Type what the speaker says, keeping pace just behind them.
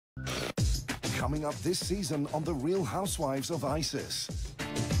Coming up this season on The Real Housewives of ISIS.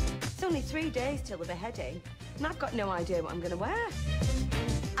 It's only 3 days till the beheading, and I've got no idea what I'm going to wear.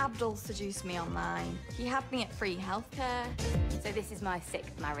 Abdul seduced me online. He had me at free healthcare. So this is my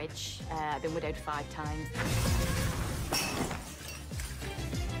 6th marriage. I've been widowed 5 times.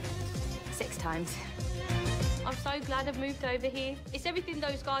 6 times. I'm so glad I've moved over here. It's everything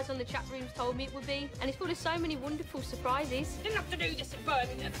those guys on the chat rooms told me it would be, and it's full of so many wonderful surprises. Didn't have to do this in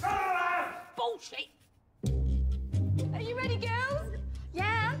Birmingham. Bullshit! Are you ready, girls?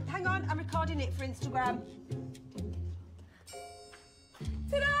 Yeah. Hang on, I'm recording it for Instagram.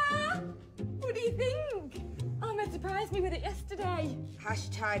 Ta-da! What do you think? Ahmed surprised me with it yesterday.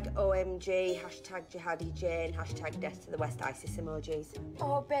 Hashtag OMG, hashtag Jihadi Jane, hashtag Death to the West ISIS emojis.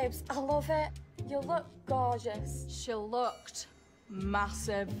 Oh, babes, I love it. You look gorgeous. She looked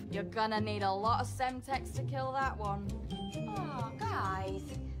massive. You're gonna need a lot of Semtex to kill that one. Oh, guys.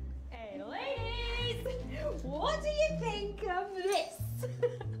 Hey, ladies! What do you think of this?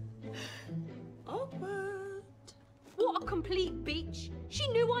 Awkward. What a complete bitch. She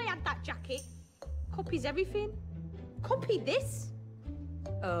knew I had that jacket. Copies everything. Copy this.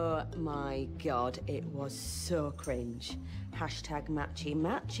 Oh my God, it was so cringe. Hashtag matchy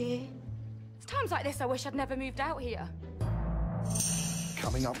matchy. It's times like this I wish I'd never moved out here.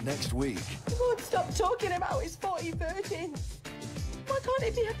 Coming up next week. He won't stop talking about his 40 virgins. Why can't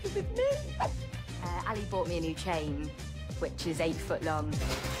he be happy with me? Ali bought me a new chain, which is 8 foot long.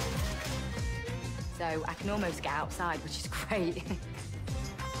 So I can almost get outside, which is great.